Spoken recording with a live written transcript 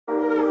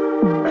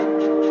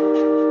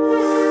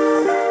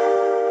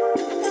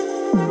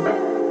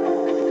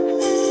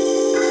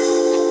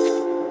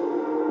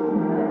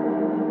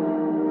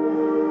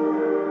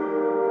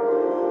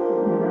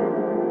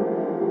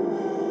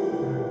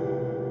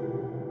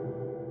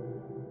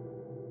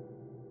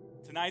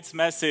Tonight's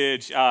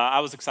message,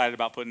 I was excited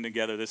about putting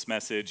together this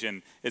message,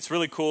 and it's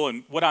really cool.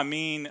 And what I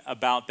mean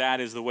about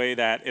that is the way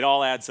that it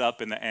all adds up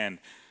in the end.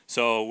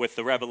 So with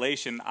the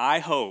revelation, I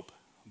hope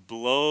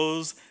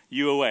blows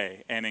you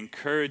away and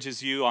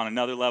encourages you on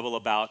another level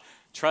about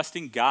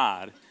trusting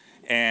God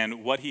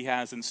and what he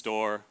has in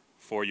store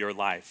for your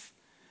life.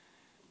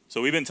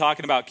 So we've been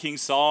talking about King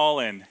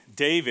Saul and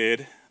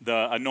David,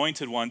 the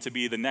anointed one to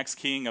be the next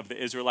king of the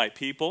Israelite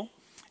people.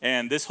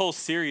 And this whole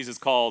series is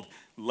called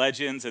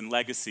Legends and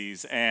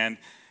Legacies. And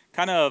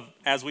kind of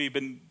as we've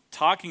been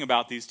talking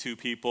about these two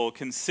people,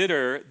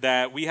 consider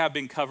that we have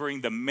been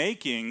covering the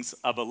makings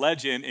of a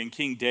legend in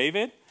King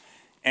David.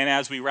 And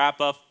as we wrap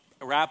up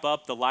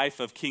the life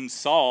of King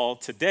Saul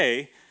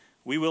today,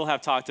 we will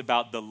have talked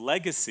about the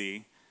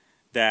legacy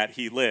that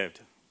he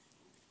lived.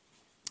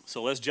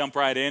 So let's jump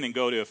right in and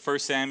go to 1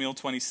 Samuel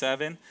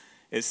 27.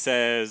 It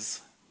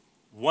says,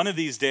 "One of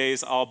these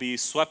days I'll be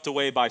swept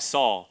away by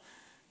Saul.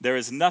 There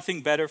is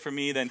nothing better for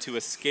me than to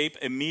escape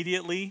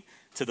immediately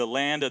to the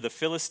land of the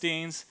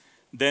Philistines.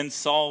 Then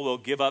Saul will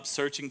give up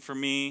searching for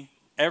me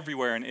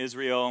everywhere in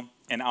Israel,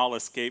 and I'll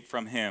escape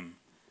from him."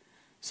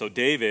 So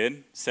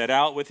David set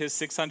out with his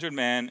 600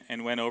 men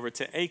and went over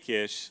to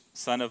Achish,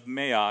 son of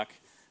Maoch,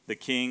 the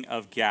king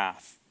of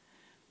Gath.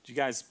 Would you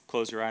guys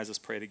close your eyes? Let's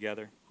pray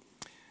together.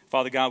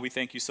 Father God, we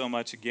thank you so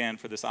much again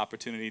for this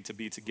opportunity to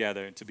be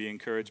together, to be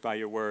encouraged by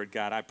your word.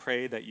 God, I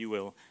pray that you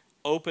will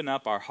open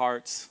up our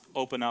hearts,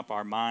 open up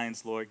our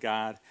minds, Lord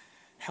God.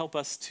 Help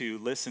us to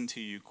listen to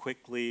you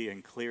quickly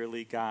and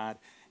clearly, God,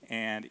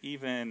 and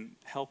even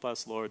help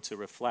us, Lord, to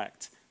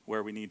reflect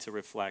where we need to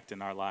reflect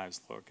in our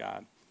lives, Lord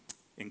God.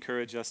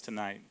 Encourage us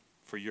tonight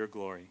for your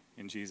glory.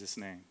 In Jesus'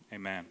 name,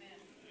 amen.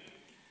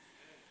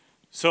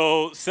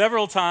 So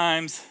several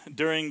times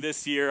during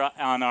this year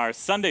on our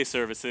Sunday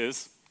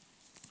services,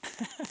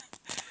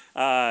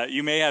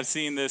 you may have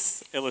seen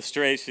this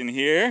illustration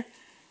here.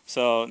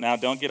 So now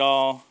don't get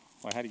all,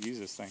 well, how to use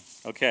this thing?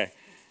 Okay,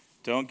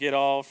 don't get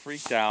all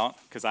freaked out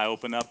because I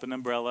opened up an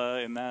umbrella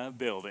in the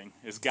building.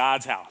 It's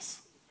God's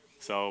house,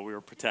 so we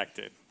were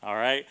protected, all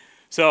right?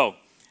 So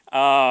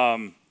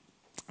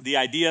the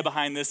idea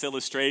behind this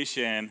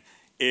illustration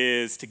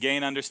is to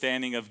gain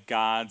understanding of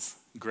God's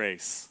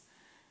grace,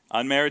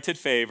 unmerited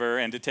favor,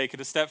 and to take it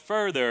a step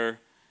further,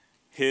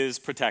 his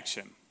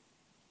protection.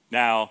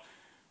 Now,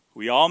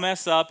 we all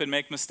mess up and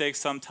make mistakes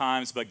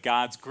sometimes, but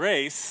God's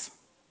grace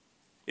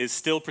is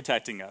still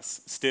protecting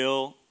us,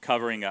 still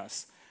covering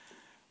us.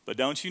 But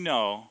don't you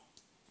know,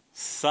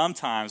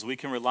 sometimes we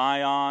can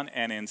rely on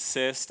and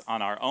insist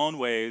on our own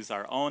ways,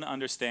 our own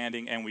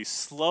understanding, and we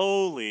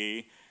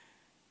slowly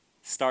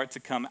start to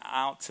come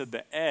out to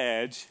the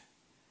edge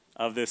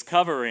of this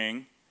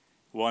covering,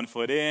 1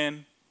 foot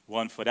in,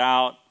 1 foot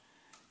out,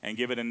 and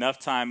give it enough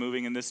time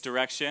moving in this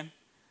direction,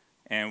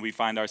 and we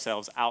find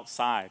ourselves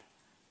outside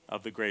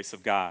of the grace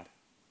of God.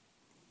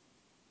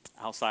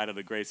 Outside of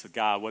the grace of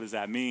God, what does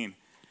that mean?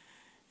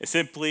 It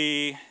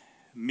simply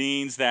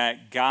means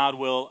that God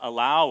will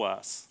allow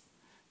us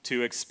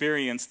to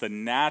experience the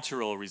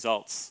natural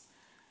results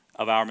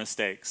of our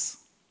mistakes.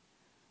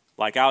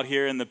 Like out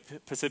here in the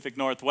Pacific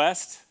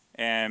Northwest,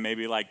 and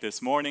maybe like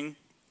this morning,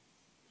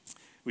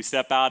 we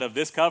step out of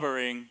this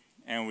covering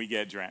and we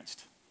get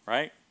drenched,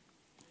 right?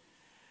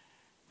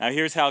 Now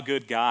here's how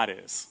good God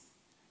is.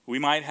 We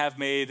might have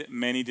made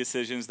many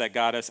decisions that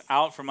got us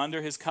out from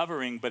under his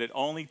covering, but it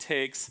only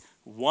takes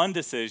one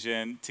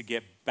decision to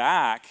get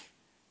back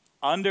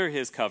under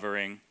his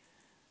covering,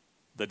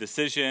 the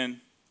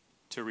decision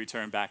to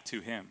return back to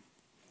him.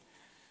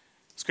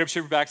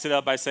 Scripture backs it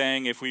up by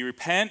saying, if we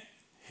repent,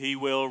 he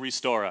will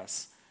restore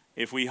us.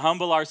 If we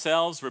humble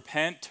ourselves,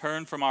 repent,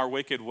 turn from our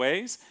wicked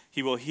ways,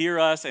 he will hear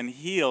us and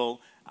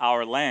heal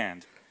our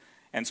land.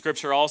 And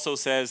Scripture also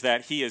says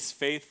that he is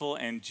faithful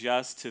and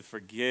just to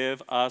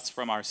forgive us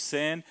from our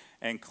sin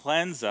and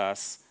cleanse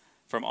us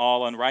from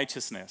all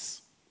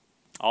unrighteousness.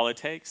 All it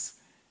takes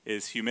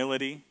is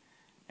humility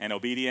and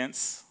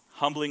obedience,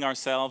 humbling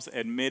ourselves,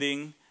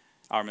 admitting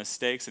our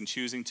mistakes, and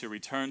choosing to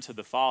return to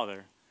the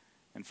Father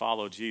and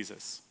follow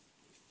Jesus.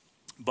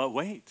 But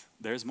wait,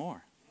 there's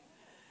more.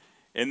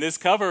 In this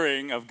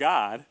covering of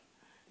God,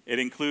 it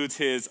includes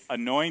his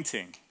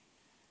anointing.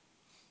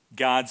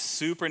 God's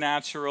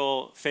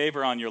supernatural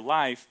favor on your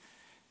life.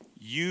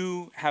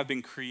 You have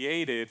been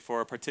created for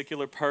a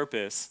particular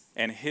purpose,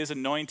 and his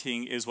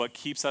anointing is what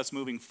keeps us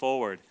moving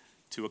forward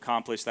to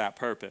accomplish that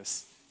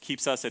purpose,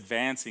 keeps us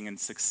advancing and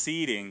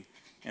succeeding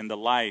in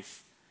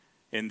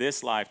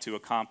this life to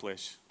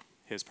accomplish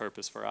his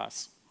purpose for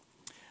us.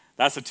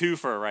 That's a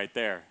twofer right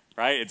there,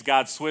 right? It's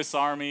God's Swiss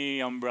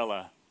Army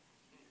umbrella.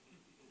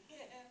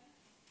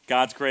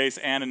 God's grace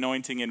and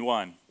anointing in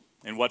one.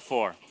 And what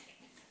for?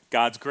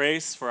 God's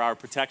grace for our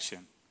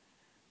protection.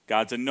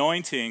 God's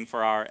anointing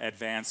for our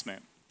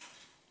advancement.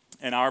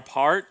 And our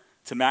part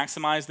to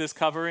maximize this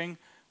covering,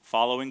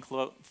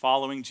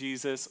 following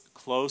Jesus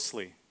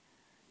closely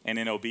and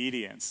in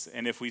obedience.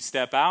 And if we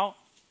step out,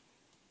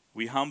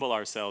 we humble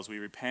ourselves, we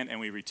repent, and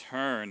we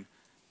return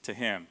to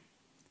him.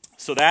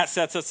 So that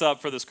sets us up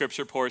for the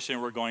scripture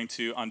portion we're going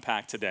to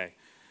unpack today.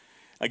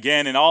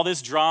 Again, in all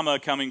this drama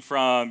coming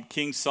from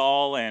King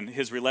Saul and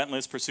his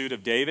relentless pursuit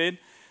of David,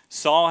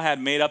 Saul had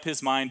made up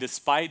his mind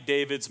despite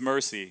David's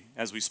mercy,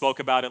 as we spoke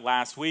about it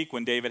last week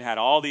when David had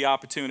all the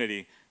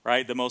opportunity,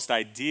 right, the most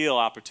ideal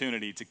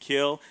opportunity to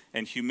kill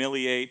and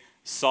humiliate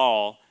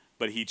Saul,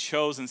 but he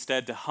chose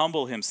instead to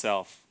humble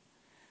himself.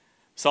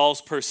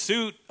 Saul's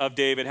pursuit of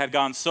David had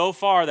gone so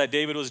far that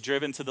David was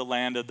driven to the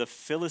land of the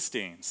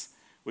Philistines,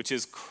 which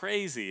is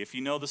crazy if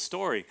you know the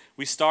story.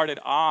 We started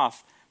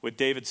off with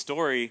David's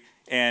story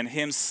and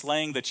him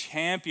slaying the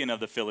champion of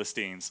the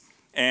Philistines,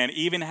 and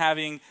even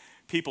having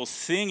people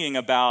singing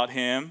about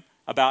him,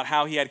 about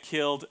how he had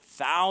killed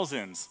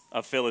thousands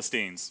of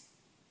Philistines.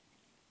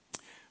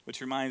 Which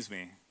reminds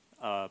me,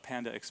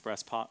 Panda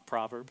Express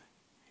proverb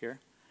here.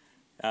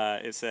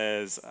 It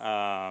says,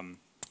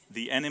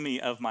 the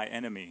enemy of my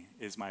enemy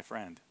is my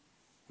friend.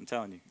 I'm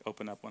telling you,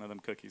 open up one of them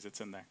cookies,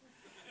 it's in there.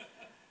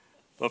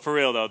 But for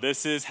real though,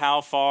 this is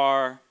how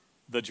far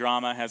the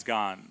drama has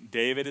gone.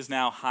 David is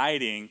now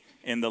hiding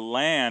in the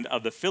land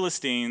of the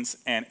Philistines,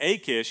 and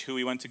Achish, who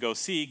he went to go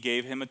see,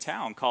 gave him a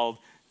town called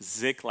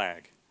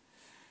Ziklag.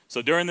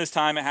 So during this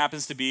time, it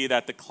happens to be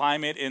that the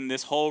climate in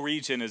this whole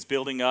region is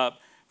building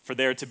up for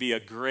there to be a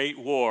great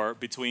war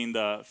between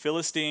the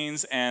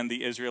Philistines and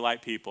the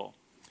Israelite people.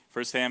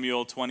 1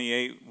 Samuel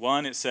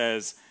 28:1, it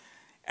says,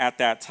 at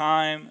that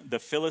time, the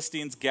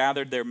Philistines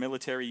gathered their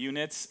military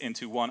units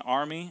into one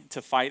army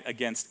to fight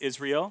against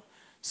Israel.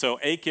 So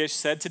Achish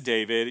said to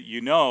David, you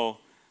know,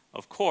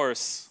 of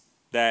course,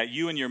 that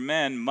you and your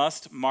men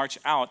must march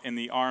out in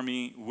the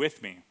army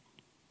with me.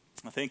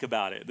 Now think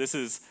about it. This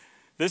is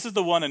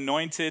the one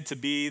anointed to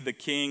be the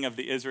king of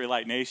the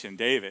Israelite nation,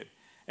 David.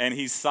 And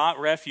he sought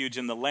refuge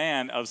in the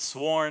land of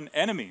sworn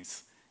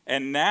enemies.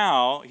 And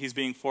now he's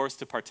being forced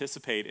to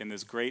participate in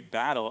this great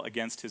battle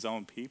against his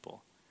own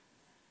people.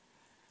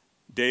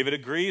 David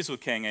agrees with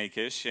King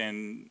Achish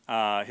and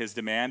his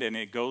demand, and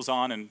it goes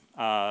on in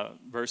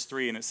verse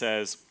 3, and it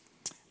says,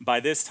 by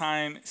this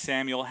time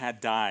Samuel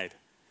had died.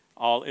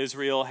 All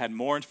Israel had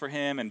mourned for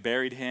him and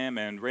buried him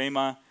in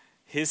Ramah,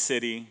 his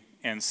city,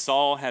 and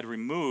Saul had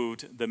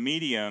removed the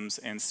mediums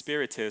and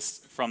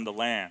spiritists from the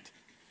land.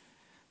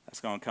 That's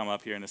going to come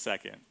up here in a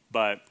second.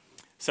 But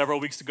several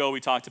weeks ago, we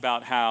talked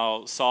about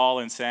how Saul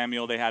and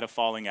Samuel, they had a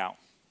falling out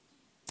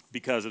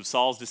because of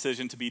Saul's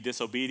decision to be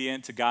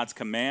disobedient to God's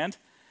command.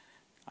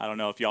 I don't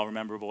know if y'all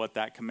remember what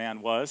that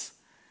command was,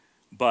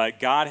 but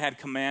God had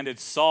commanded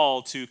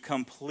Saul to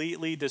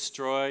completely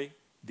destroy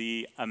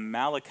the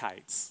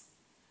Amalekites.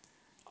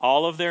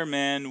 All of their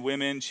men,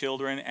 women,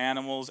 children,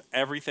 animals,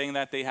 everything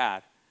that they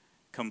had,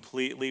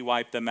 completely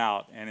wiped them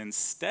out. And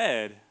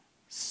instead,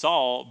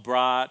 Saul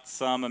brought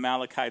some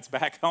Amalekites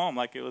back home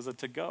like it was a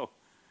to-go.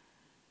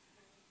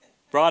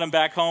 Brought them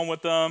back home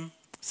with them,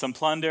 some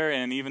plunder,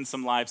 and even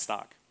some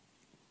livestock.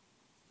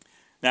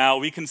 Now,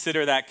 we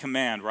consider that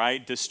command,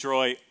 right?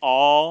 Destroy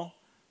all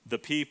the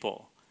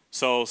people.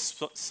 So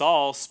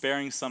Saul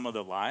sparing some of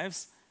the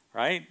lives,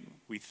 right?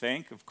 We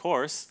think, of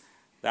course,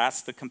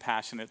 that's the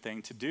compassionate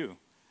thing to do.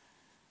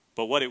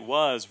 But what it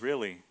was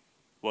really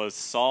was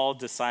Saul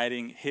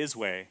deciding his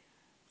way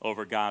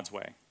over God's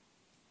way.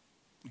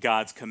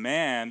 God's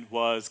command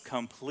was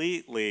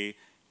completely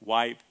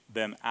wipe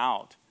them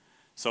out.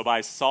 So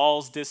by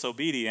Saul's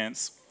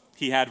disobedience,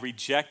 he had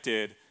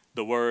rejected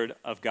the word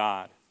of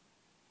God,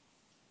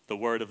 the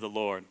word of the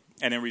Lord.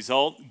 And in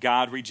result,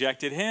 God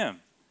rejected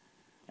him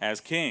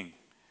as king.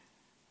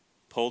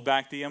 Pulled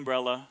back the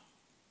umbrella,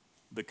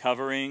 the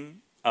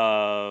covering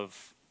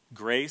of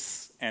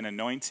grace and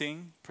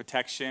anointing,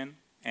 protection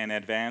and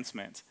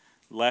advancement,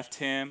 left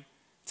him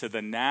to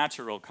the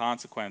natural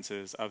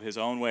consequences of his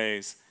own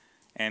ways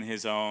and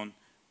his own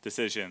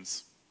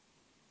decisions.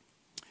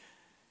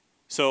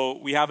 So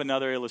we have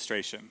another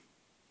illustration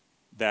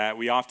that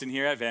we often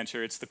hear at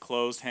Venture. It's the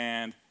closed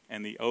hand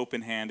and the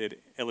open-handed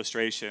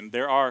illustration.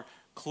 There are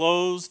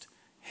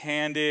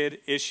closed-handed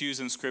issues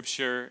in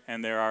Scripture,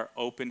 and there are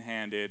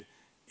open-handed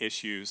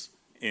issues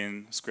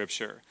in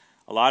Scripture.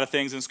 A lot of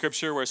things in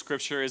Scripture where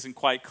Scripture isn't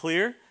quite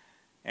clear,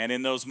 and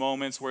in those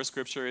moments where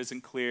Scripture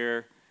isn't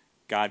clear,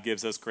 God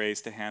gives us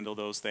grace to handle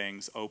those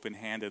things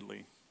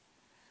open-handedly.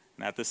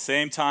 And at the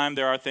same time,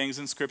 there are things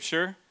in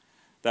Scripture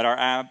that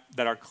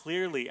are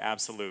clearly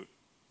absolute,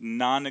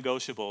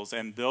 non-negotiables,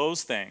 and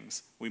those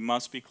things we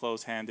must be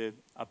close-handed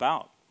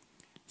about.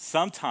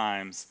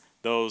 Sometimes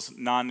those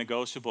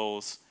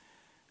non-negotiables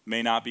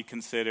may not be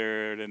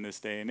considered in this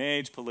day and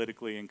age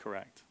politically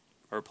incorrect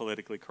or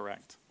politically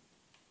correct.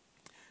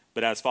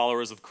 But as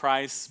followers of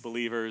Christ,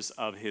 believers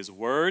of his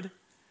word,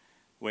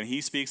 when he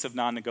speaks of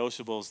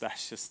non-negotiables,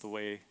 that's just the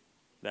way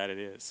that it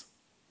is.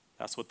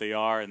 That's what they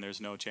are, and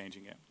there's no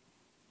changing it.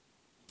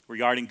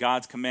 Regarding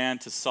God's command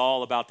to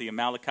Saul about the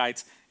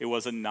Amalekites, it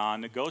was a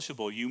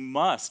non-negotiable. You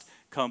must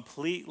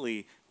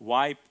completely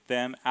wipe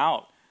them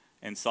out.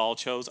 And Saul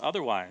chose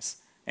otherwise.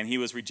 And he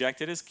was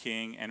rejected as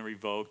king and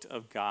revoked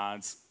of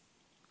God's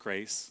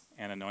grace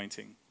and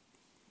anointing.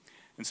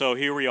 And so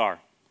here we are.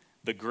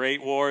 The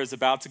great war is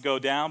about to go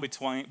down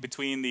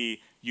between the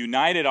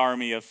united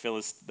army of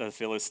the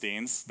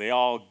Philistines. They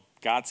all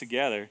got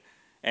together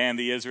and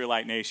the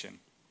Israelite nation.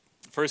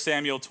 1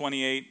 Samuel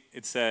 28,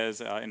 it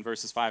says, in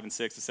verses 5 and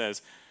 6, it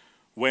says,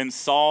 "When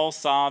Saul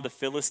saw the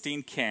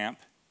Philistine camp,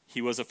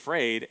 he was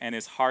afraid and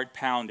his heart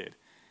pounded.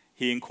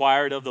 He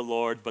inquired of the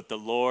Lord, but the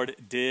Lord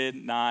did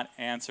not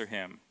answer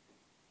him."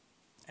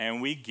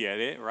 And we get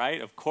it,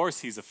 right? Of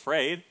course he's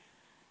afraid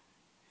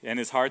and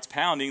his heart's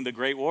pounding. The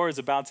great war is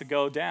about to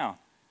go down.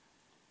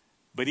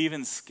 But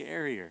even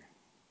scarier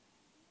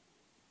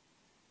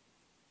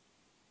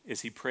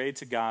is he prayed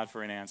to God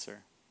for an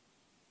answer,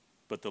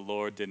 but the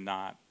Lord did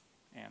not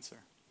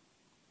answer.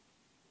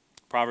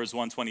 Proverbs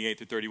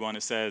 1:28-31,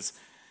 it says,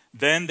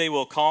 "Then they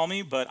will call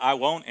me, but I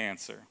won't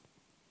answer.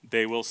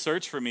 They will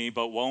search for me,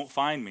 but won't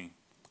find me.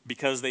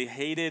 Because they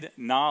hated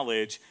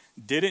knowledge,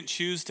 didn't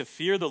choose to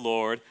fear the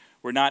Lord,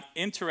 were not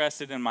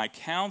interested in my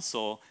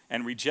counsel,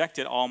 and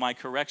rejected all my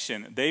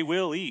correction. They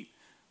will eat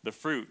the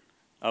fruit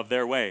of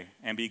their way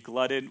and be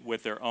glutted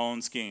with their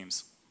own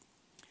schemes."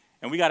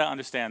 And we got to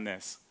understand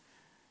this.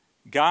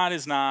 God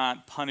is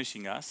not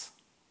punishing us.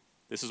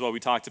 This is what we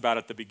talked about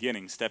at the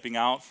beginning, stepping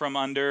out from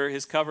under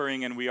his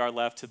covering, and we are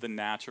left to the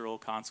natural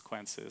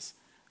consequences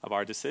of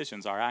our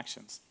decisions, our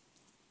actions.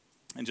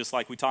 And just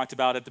like we talked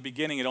about at the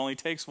beginning, it only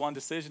takes one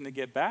decision to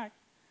get back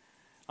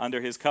under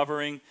his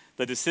covering,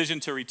 the decision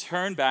to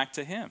return back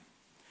to him.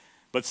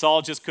 But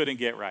Saul just couldn't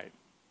get right.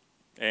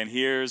 And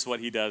here's what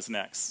he does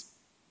next.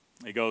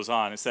 It goes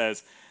on. It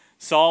says,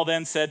 "Saul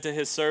then said to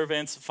his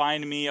servants,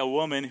 'Find me a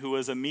woman who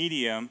is a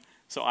medium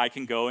so I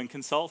can go and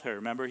consult her.'"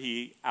 Remember,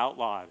 he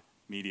outlawed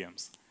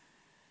mediums.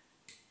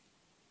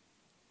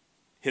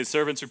 His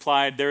servants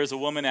replied, "There is a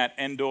woman at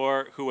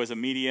Endor who was a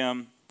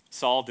medium."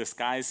 Saul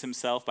disguised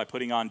himself by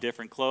putting on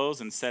different clothes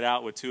and set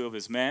out with 2 of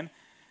his men.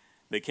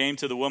 They came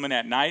to the woman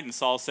at night, and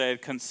Saul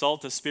said,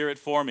 "Consult a spirit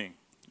for me.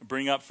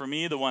 Bring up for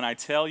me the one I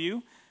tell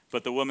you."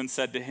 But the woman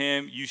said to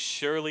him, "You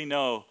surely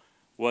know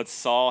what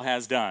Saul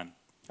has done."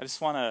 I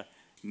just want to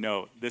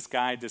note, this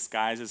guy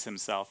disguises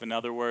himself. In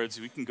other words,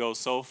 we can go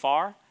so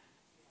far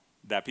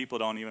that people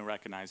don't even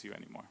recognize you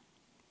anymore.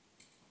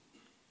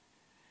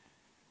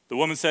 The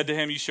woman said to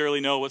him, "You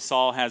surely know what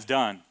Saul has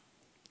done,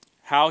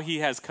 how he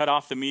has cut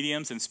off the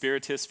mediums and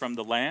spiritists from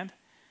the land.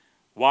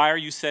 Why are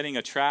you setting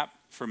a trap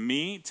for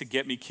me to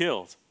get me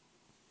killed?"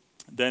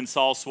 Then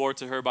Saul swore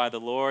to her by the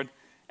Lord,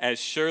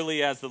 "As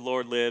surely as the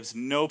Lord lives,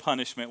 no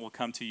punishment will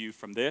come to you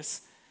from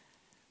this.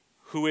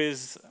 Who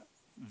is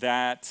it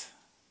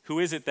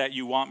that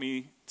you want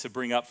me to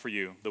bring up for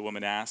you?" the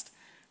woman asked.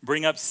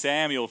 "Bring up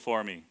Samuel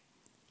for me,"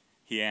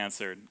 he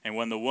answered. And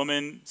when the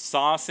woman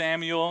saw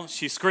Samuel,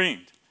 she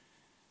screamed.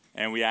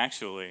 And we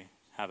actually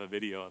have a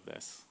video of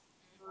this.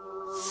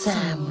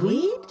 Sam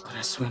Weed? But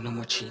I swear no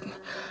more cheating.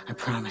 I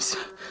promise.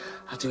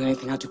 I'll do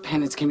anything. I'll do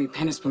penance. Give me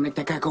penance, but make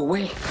that guy go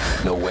away.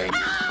 No way.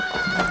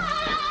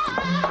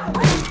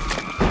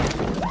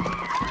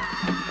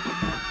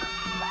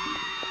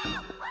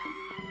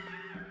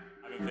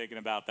 I've been thinking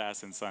about that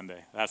since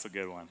Sunday. That's a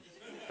good one.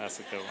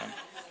 That's a good one.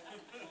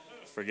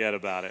 Forget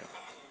about it.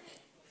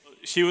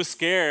 She was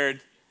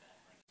scared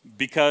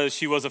because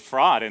she was a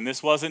fraud, and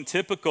this wasn't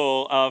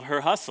typical of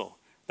her hustle,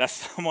 that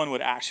someone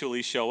would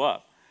actually show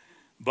up.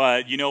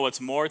 But you know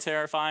what's more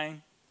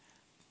terrifying?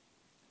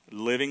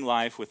 Living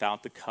life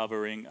without the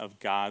covering of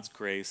God's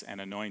grace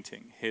and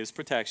anointing, his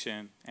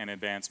protection and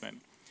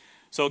advancement.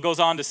 So it goes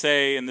on to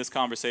say in this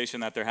conversation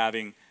that they're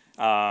having,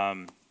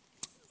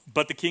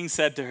 but the king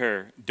said to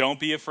her, "Don't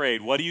be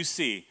afraid. What do you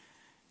see?"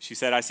 She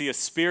said, "I see a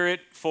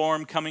spirit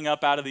form coming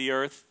up out of the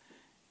earth."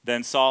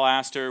 Then Saul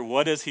asked her,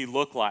 "What does he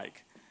look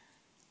like?"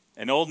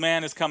 "An old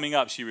man is coming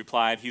up," she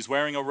replied. "He's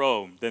wearing a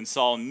robe." Then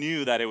Saul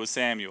knew that it was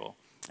Samuel,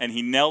 and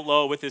he knelt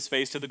low with his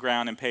face to the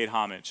ground and paid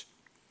homage.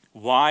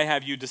 "Why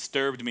have you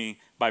disturbed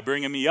me by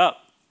bringing me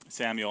up?"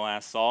 Samuel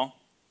asked Saul.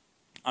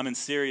 "I'm in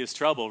serious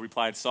trouble,"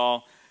 replied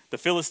Saul. "The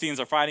Philistines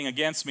are fighting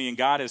against me, and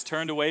God has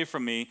turned away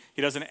from me.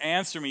 He doesn't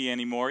answer me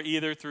anymore,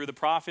 either through the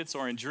prophets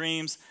or in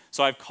dreams.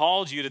 So I've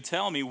called you to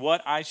tell me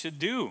what I should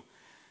do."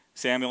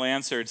 Samuel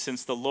answered,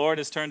 "Since the Lord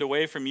has turned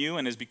away from you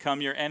and has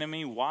become your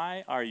enemy,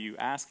 why are you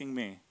asking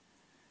me?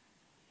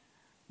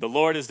 The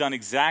Lord has done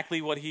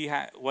exactly what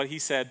he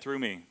said through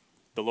me.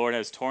 The Lord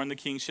has torn the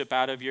kingship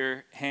out of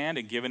your hand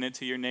and given it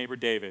to your neighbor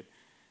David.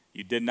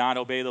 You did not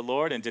obey the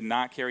Lord and did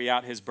not carry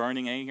out his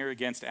burning anger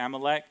against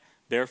Amalek.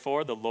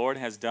 Therefore, the Lord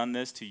has done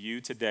this to you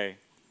today.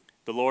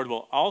 The Lord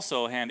will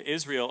also hand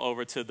Israel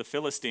over to the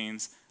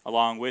Philistines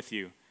along with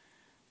you.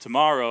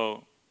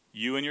 Tomorrow,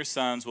 you and your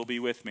sons will be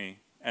with me,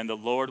 and the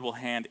Lord will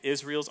hand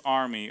Israel's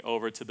army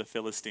over to the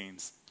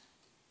Philistines."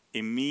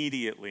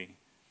 Immediately,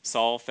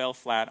 Saul fell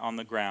flat on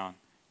the ground.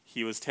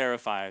 He was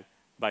terrified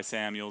by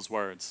Samuel's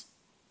words.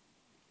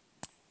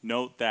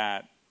 Note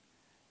that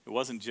it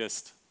wasn't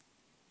just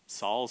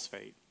Saul's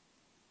fate,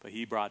 but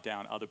he brought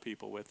down other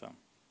people with him.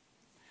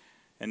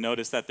 And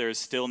notice that there is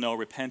still no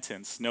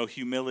repentance, no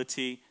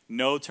humility,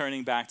 no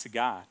turning back to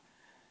God.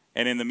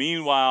 And in the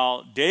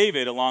meanwhile,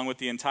 David, along with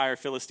the entire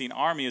Philistine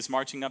army, is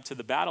marching up to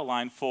the battle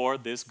line for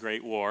this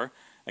great war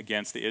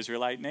against the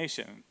Israelite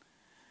nation.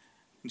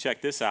 And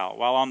check this out.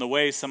 While on the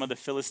way, some of the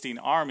Philistine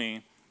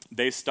army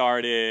they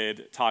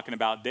started talking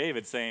about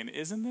David, saying,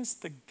 isn't this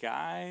the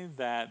guy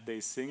that they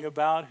sing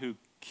about who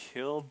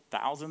killed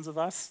thousands of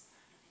us?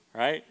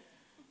 Right?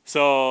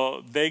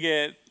 So they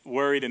get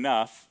worried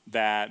enough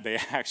that they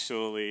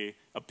actually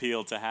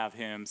appeal to have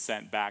him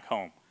sent back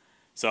home.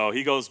 So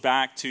he goes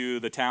back to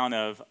the town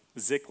of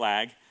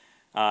Ziklag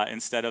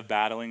instead of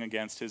battling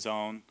against his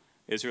own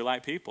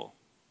Israelite people.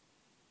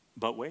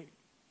 But wait,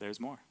 there's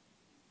more.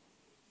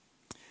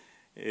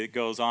 It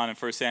goes on in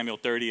 1 Samuel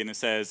 30, and it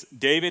says,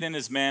 David and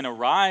his men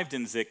arrived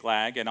in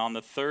Ziklag, and on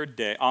the third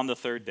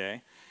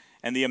day,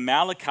 and the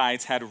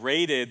Amalekites had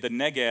raided the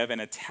Negev and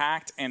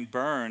attacked and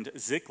burned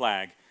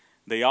Ziklag.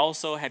 They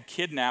also had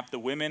kidnapped the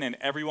women and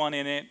everyone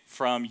in it,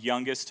 from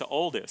youngest to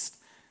oldest.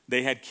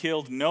 They had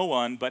killed no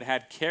one, but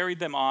had carried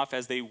them off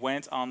as they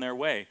went on their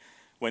way.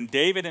 When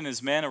David and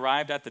his men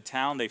arrived at the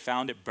town, they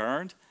found it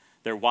burned.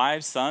 Their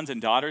wives, sons, and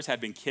daughters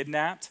had been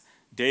kidnapped.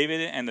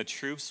 David and the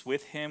troops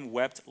with him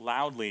wept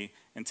loudly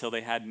until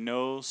they had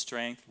no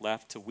strength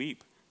left to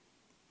weep.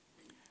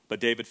 But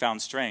David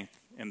found strength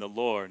in the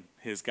Lord,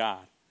 his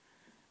God.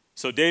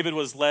 So David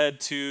was led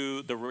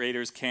to the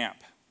raiders'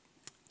 camp,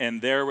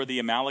 and there were the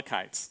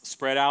Amalekites,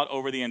 spread out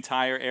over the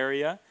entire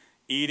area,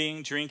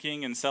 eating,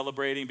 drinking, and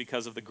celebrating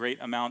because of the great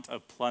amount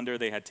of plunder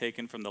they had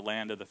taken from the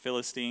land of the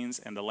Philistines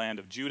and the land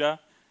of Judah.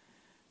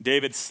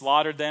 David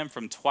slaughtered them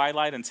from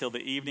twilight until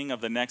the evening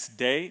of the next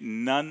day.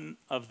 None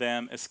of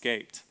them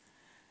escaped,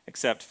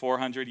 except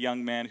 400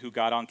 young men who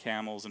got on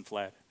camels and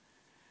fled.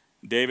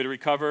 David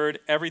recovered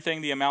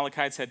everything the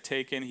Amalekites had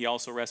taken. He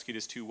also rescued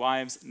his 2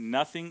 wives.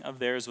 Nothing of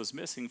theirs was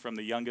missing from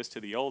the youngest to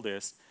the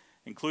oldest,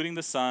 including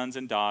the sons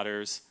and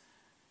daughters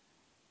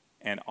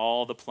and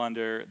all the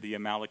plunder the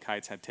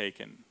Amalekites had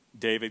taken.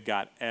 David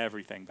got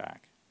everything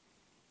back.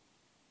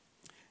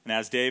 And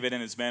as David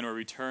and his men were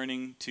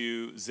returning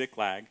to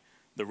Ziklag,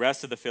 the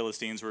rest of the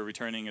Philistines were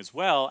returning as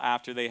well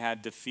after they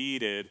had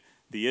defeated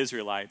the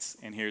Israelites.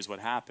 And here's what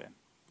happened.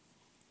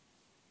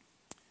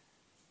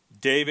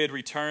 David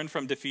returned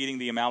from defeating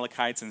the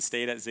Amalekites and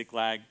stayed at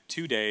Ziklag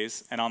 2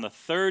 days. And on the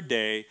 3rd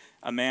day,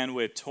 a man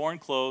with torn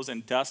clothes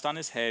and dust on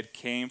his head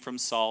came from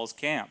Saul's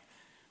camp.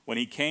 When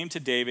he came to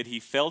David, he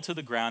fell to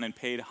the ground and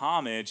paid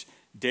homage.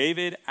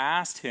 David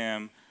asked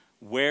him,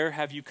 "Where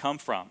have you come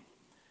from?"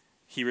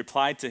 He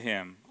replied to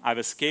him, "I've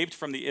escaped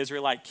from the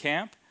Israelite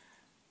camp."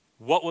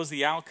 "What was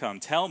the outcome?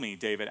 Tell me,"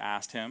 David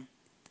asked him.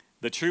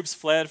 "The troops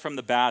fled from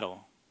the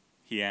battle,"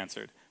 he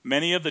answered.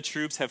 "Many of the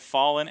troops have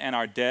fallen and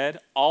are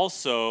dead.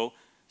 Also,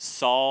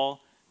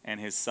 Saul and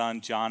his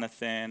son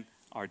Jonathan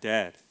are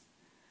dead."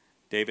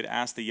 David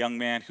asked the young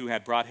man who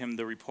had brought him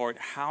the report,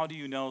 "How do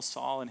you know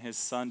Saul and his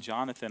son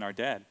Jonathan are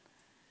dead?"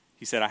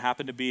 He said, "I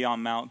happened to be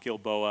on Mount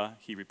Gilboa,"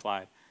 he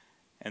replied,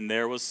 "and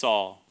there was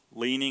Saul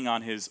leaning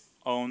on his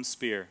own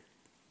spear.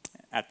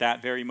 At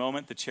that very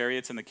moment, the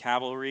chariots and the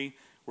cavalry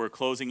were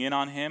closing in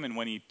on him, and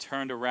when he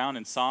turned around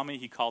and saw me,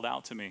 he called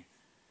out to me.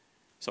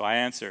 So I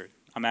answered,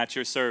 'I'm at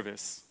your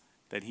service.'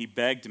 Then he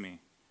begged me,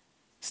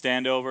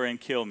 'Stand over and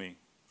kill me,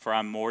 for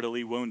I'm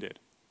mortally wounded.'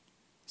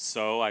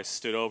 So I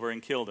stood over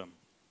and killed him."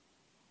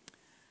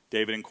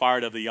 David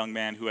inquired of the young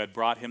man who had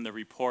brought him the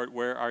report,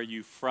 "Where are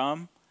you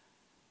from?"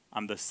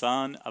 "I'm the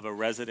son of a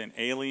resident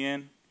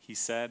alien," he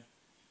said.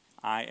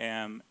 "I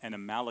am an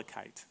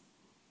Amalekite."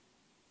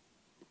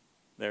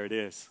 There it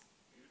is.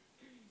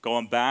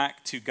 Going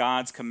back to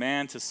God's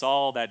command to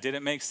Saul that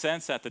didn't make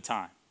sense at the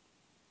time.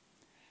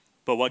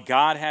 But what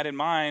God had in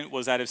mind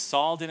was that if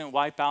Saul didn't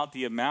wipe out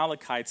the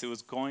Amalekites, it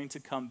was going to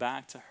come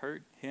back to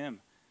hurt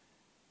him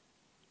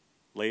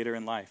later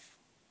in life.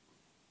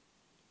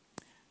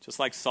 Just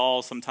like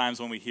Saul, sometimes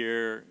when we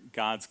hear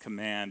God's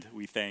command,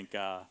 we think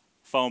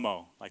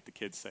FOMO, like the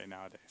kids say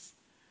nowadays.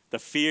 The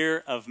fear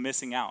of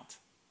missing out.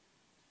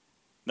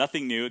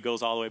 Nothing new. It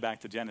goes all the way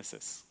back to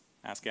Genesis.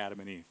 Ask Adam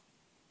and Eve.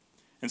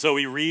 And so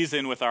we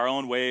reason with our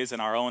own ways and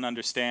our own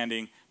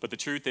understanding, but the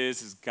truth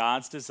is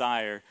God's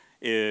desire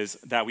is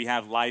that we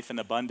have life in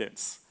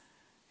abundance.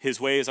 His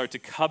ways are to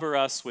cover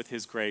us with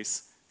his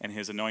grace and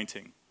his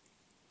anointing.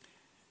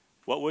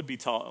 What would be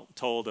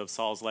told of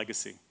Saul's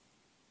legacy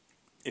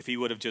if he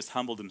would have just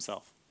humbled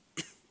himself,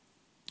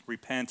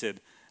 repented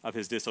of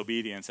his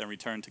disobedience, and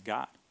returned to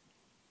God?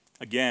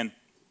 Again,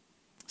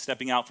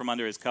 stepping out from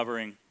under his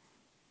covering,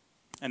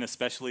 and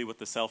especially with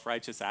the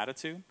self-righteous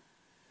attitude,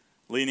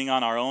 leaning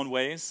on our own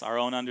ways, our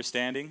own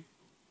understanding,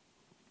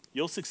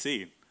 you'll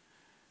succeed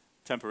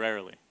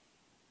temporarily.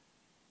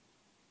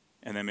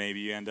 And then maybe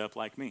you end up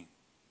like me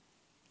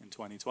in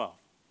 2012.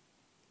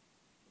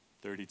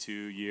 32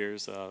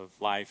 years of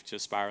life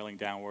just spiraling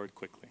downward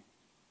quickly.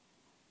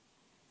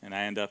 And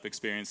I end up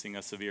experiencing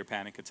a severe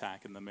panic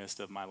attack in the midst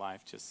of my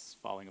life just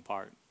falling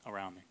apart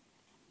around me.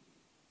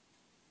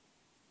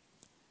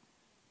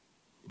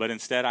 But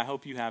instead, I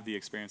hope you have the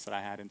experience that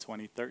I had in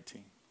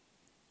 2013.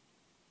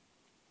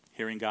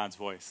 Hearing God's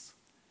voice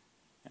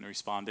and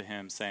respond to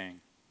him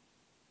saying,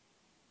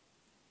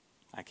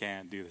 "I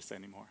can't do this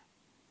anymore.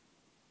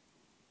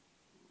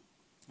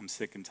 I'm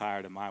sick and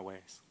tired of my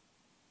ways.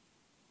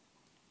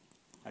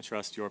 I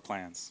trust your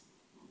plans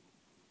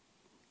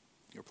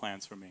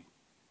for me.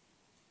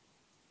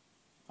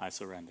 I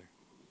surrender.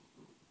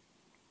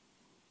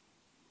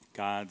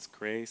 God's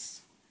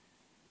grace,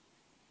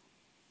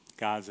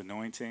 God's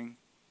anointing,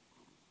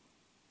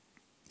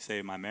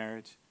 save my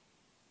marriage,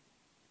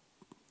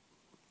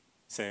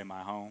 save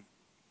my home,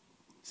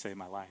 save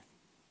my life.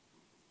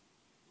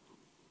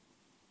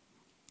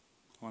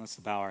 I want us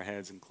to bow our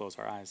heads and close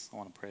our eyes. I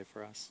want to pray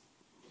for us.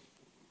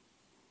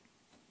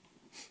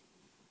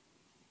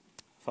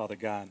 Father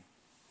God,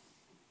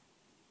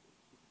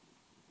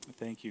 I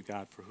thank you,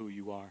 God, for who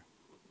you are.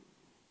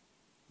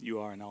 You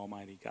are an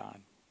almighty God,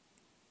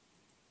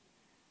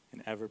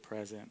 an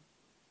ever-present,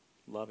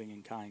 loving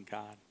and kind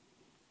God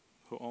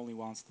who only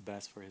wants the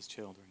best for his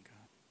children,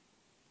 God,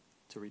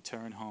 to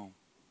return home,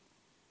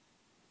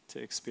 to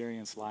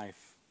experience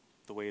life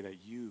the way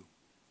that you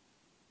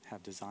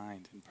have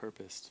designed and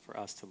purposed for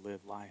us to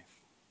live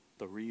life,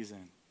 the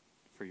reason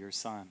for your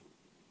Son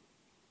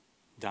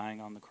dying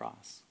on the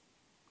cross,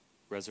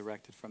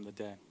 resurrected from the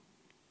dead,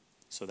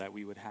 so that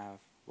we would have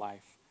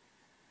life,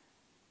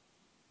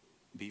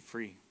 be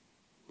free,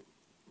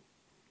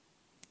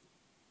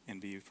 and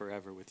be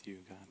forever with you,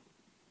 God.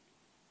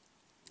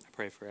 I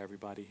pray for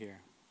everybody here,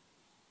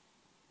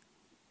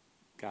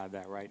 God,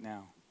 that right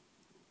now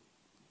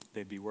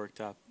they'd be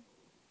worked up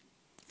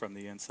from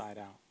the inside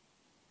out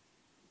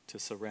to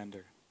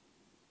surrender,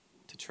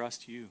 to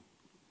trust you,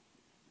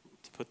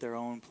 to put their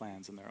own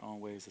plans and their own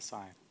ways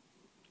aside,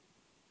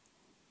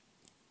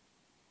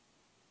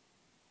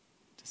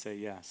 to say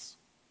yes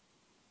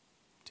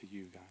to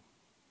you, God,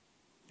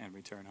 and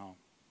return home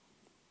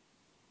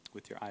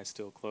with your eyes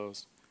still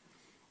closed.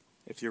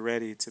 If you're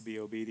ready to be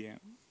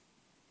obedient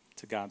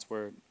to God's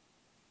word,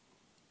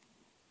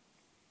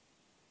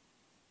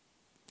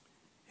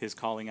 his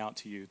calling out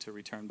to you to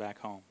return back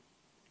home,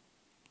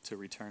 to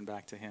return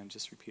back to him,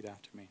 just repeat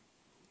after me.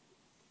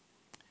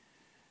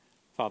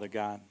 Father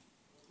God,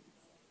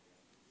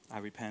 I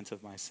repent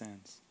of my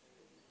sins.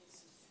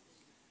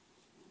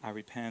 I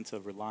repent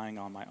of relying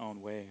on my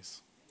own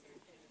ways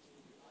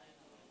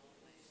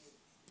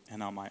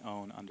and on my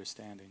own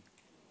understanding.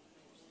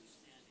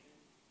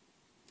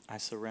 I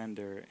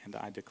surrender and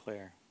I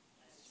declare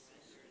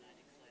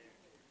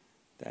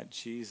that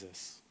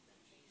Jesus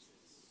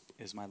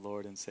is my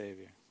Lord and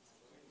Savior.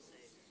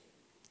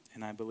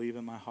 And I believe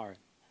in my heart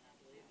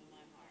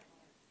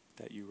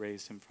that you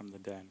raised him from the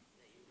dead.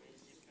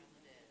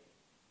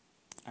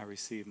 I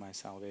receive my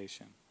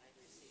salvation.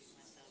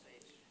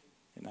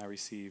 And I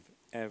receive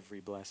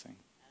every blessing.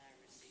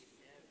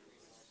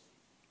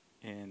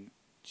 In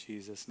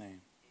Jesus'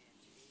 name.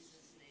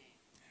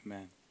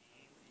 Amen.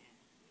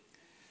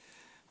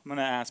 I'm going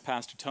to ask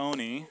Pastor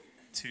Tony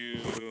to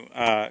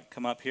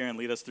come up here and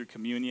lead us through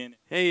communion.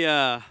 Hey,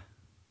 on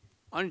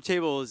your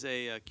table is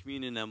a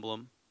communion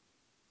emblem.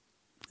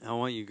 I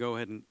want you to go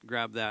ahead and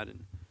grab that.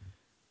 And,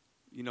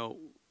 you know,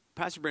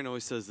 Pastor Brandon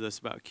always says this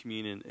about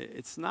communion.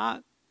 It's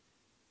not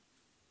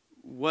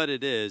what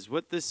it is.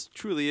 What this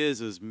truly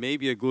is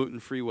maybe a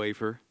gluten-free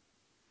wafer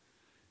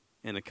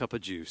and a cup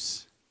of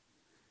juice.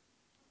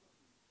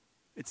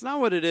 It's not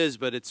what it is,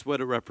 but it's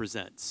what it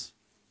represents.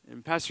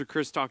 And Pastor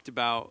Chris talked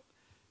about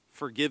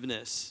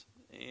forgiveness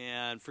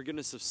and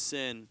forgiveness of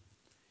sin.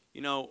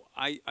 You know,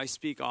 I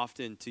speak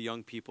often to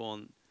young people,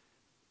 and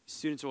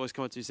students always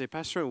come up to me and say,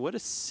 Pastor, what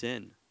is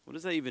sin? What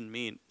does that even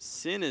mean?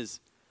 Sin is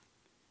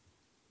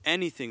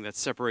anything that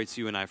separates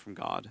you and I from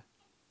God.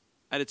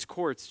 At its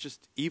core, it's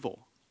just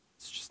evil.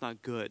 It's just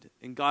not good.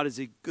 And God is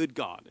a good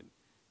God, and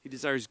he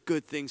desires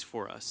good things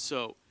for us.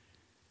 So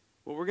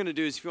what we're going to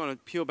do is, if you want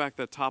to peel back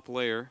that top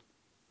layer,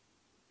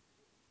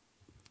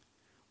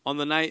 on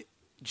the night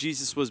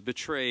Jesus was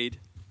betrayed,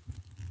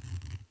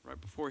 right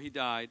before he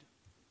died,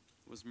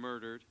 was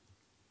murdered,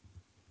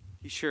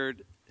 he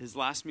shared his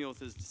last meal with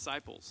his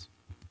disciples.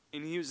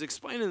 And he was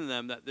explaining to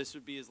them that this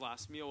would be his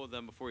last meal with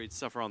them before he'd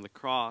suffer on the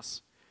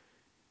cross.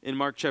 In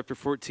Mark chapter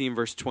 14,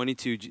 verse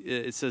 22,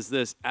 it says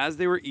this: As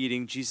they were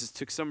eating, Jesus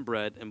took some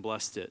bread and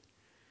blessed it.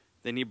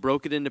 Then he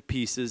broke it into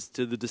pieces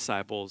to the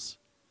disciples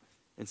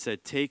and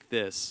said, Take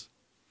this,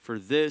 for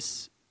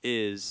this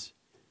is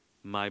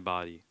my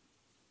body.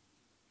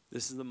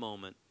 This is the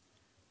moment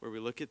where we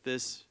look at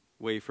this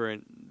wafer,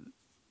 and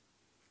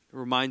it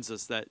reminds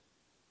us that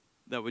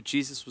what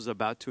Jesus was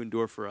about to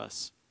endure for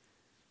us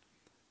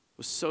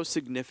was so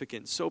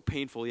significant, so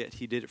painful, yet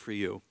he did it for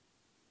you,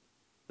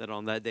 that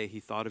on that day he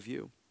thought of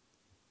you.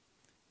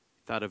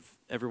 He thought of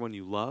everyone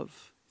you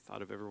love. He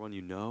thought of everyone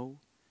you know.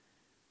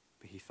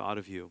 But he thought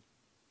of you.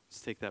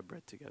 Let's take that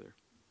bread together.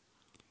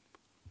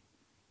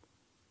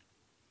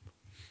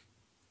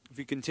 If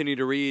you continue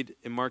to read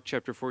in Mark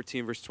chapter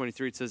 14, verse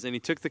 23, it says, And he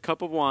took the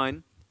cup of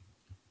wine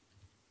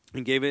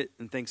and gave it,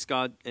 and thanks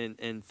God,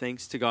 and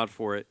thanks to God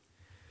for it.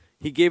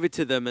 He gave it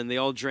to them, and they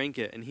all drank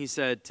it. And he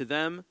said to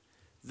them,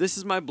 This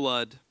is my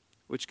blood,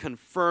 which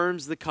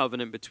confirms the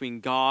covenant between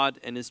God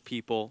and his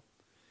people.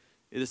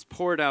 It is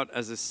poured out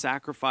as a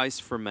sacrifice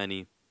for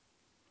many.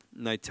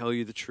 And I tell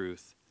you the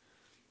truth,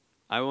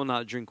 I will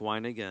not drink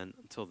wine again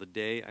until the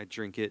day I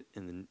drink it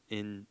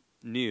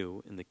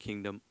new in the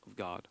kingdom of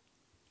God.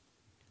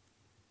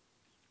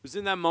 It was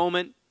in that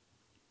moment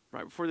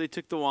Right before they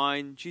took the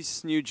wine,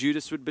 Jesus knew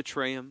Judas would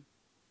betray him.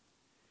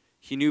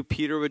 He knew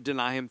Peter would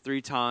deny him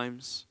 3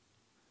 times.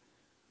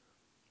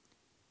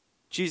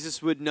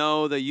 Jesus would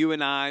know that you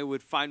and I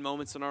would find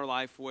moments in our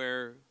life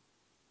where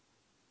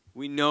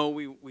we know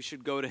we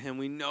should go to him.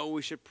 We know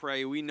we should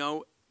pray. We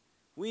know.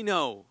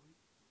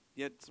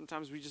 Yet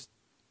sometimes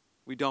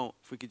we don't,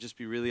 if we could just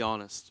be really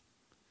honest.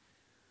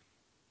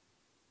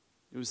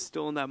 It was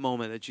still in that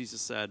moment that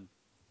Jesus said,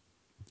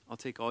 I'll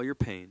take all your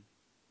pain.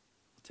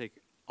 I'll take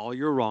all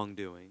your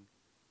wrongdoing.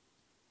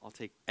 I'll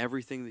take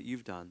everything that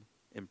you've done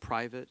in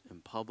private,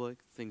 in public,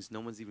 things no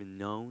one's even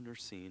known or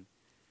seen.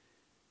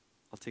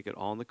 I'll take it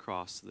all on the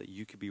cross so that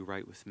you could be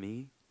right with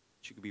me,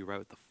 that you could be right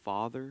with the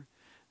Father.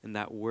 And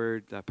that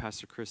word that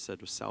Pastor Chris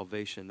said was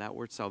salvation. That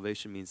word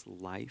salvation means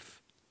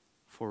life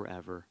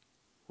forever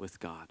with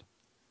God.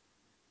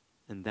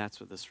 And that's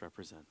what this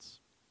represents.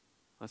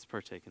 Let's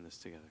partake in this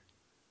together.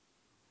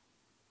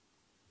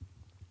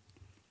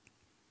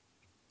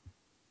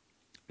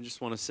 I just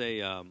want to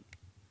say I'm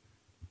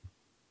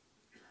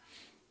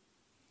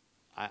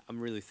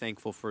really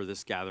thankful for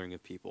this gathering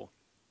of people.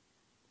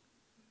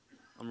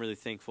 I'm really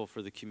thankful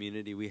for the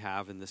community we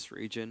have in this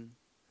region,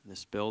 in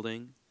this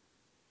building.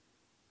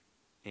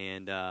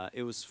 And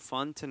it was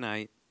fun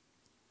tonight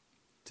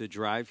to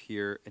drive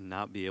here and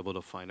not be able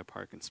to find a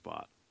parking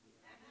spot.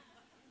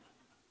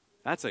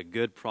 That's a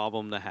good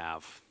problem to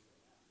have.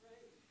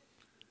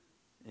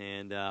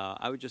 And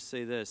I would just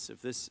say this,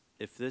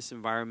 if this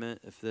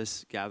environment, if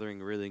this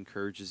gathering really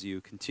encourages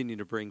you, continue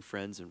to bring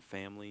friends and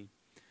family.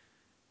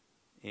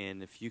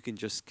 And if you can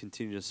just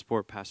continue to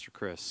support Pastor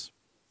Chris.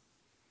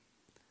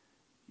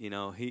 You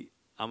know,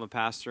 I'm a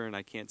pastor and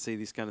I can't say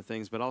these kind of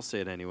things, but I'll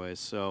say it anyways.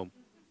 So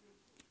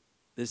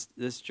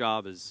this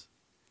job it's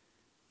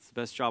the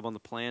best job on the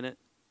planet,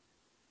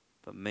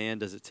 but man,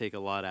 does it take a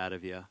lot out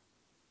of you.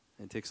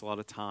 And it takes a lot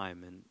of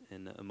time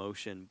and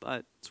emotion,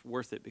 but it's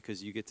worth it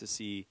because you get to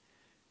see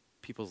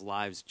people's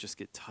lives just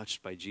get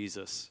touched by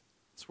Jesus.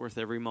 It's worth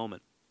every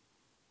moment.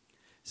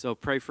 So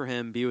pray for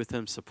him, be with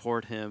him,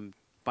 support him,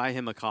 buy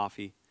him a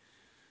coffee.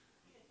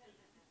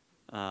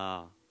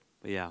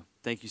 But yeah,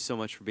 thank you so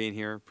much for being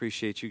here.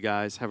 Appreciate you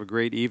guys. Have a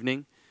great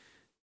evening.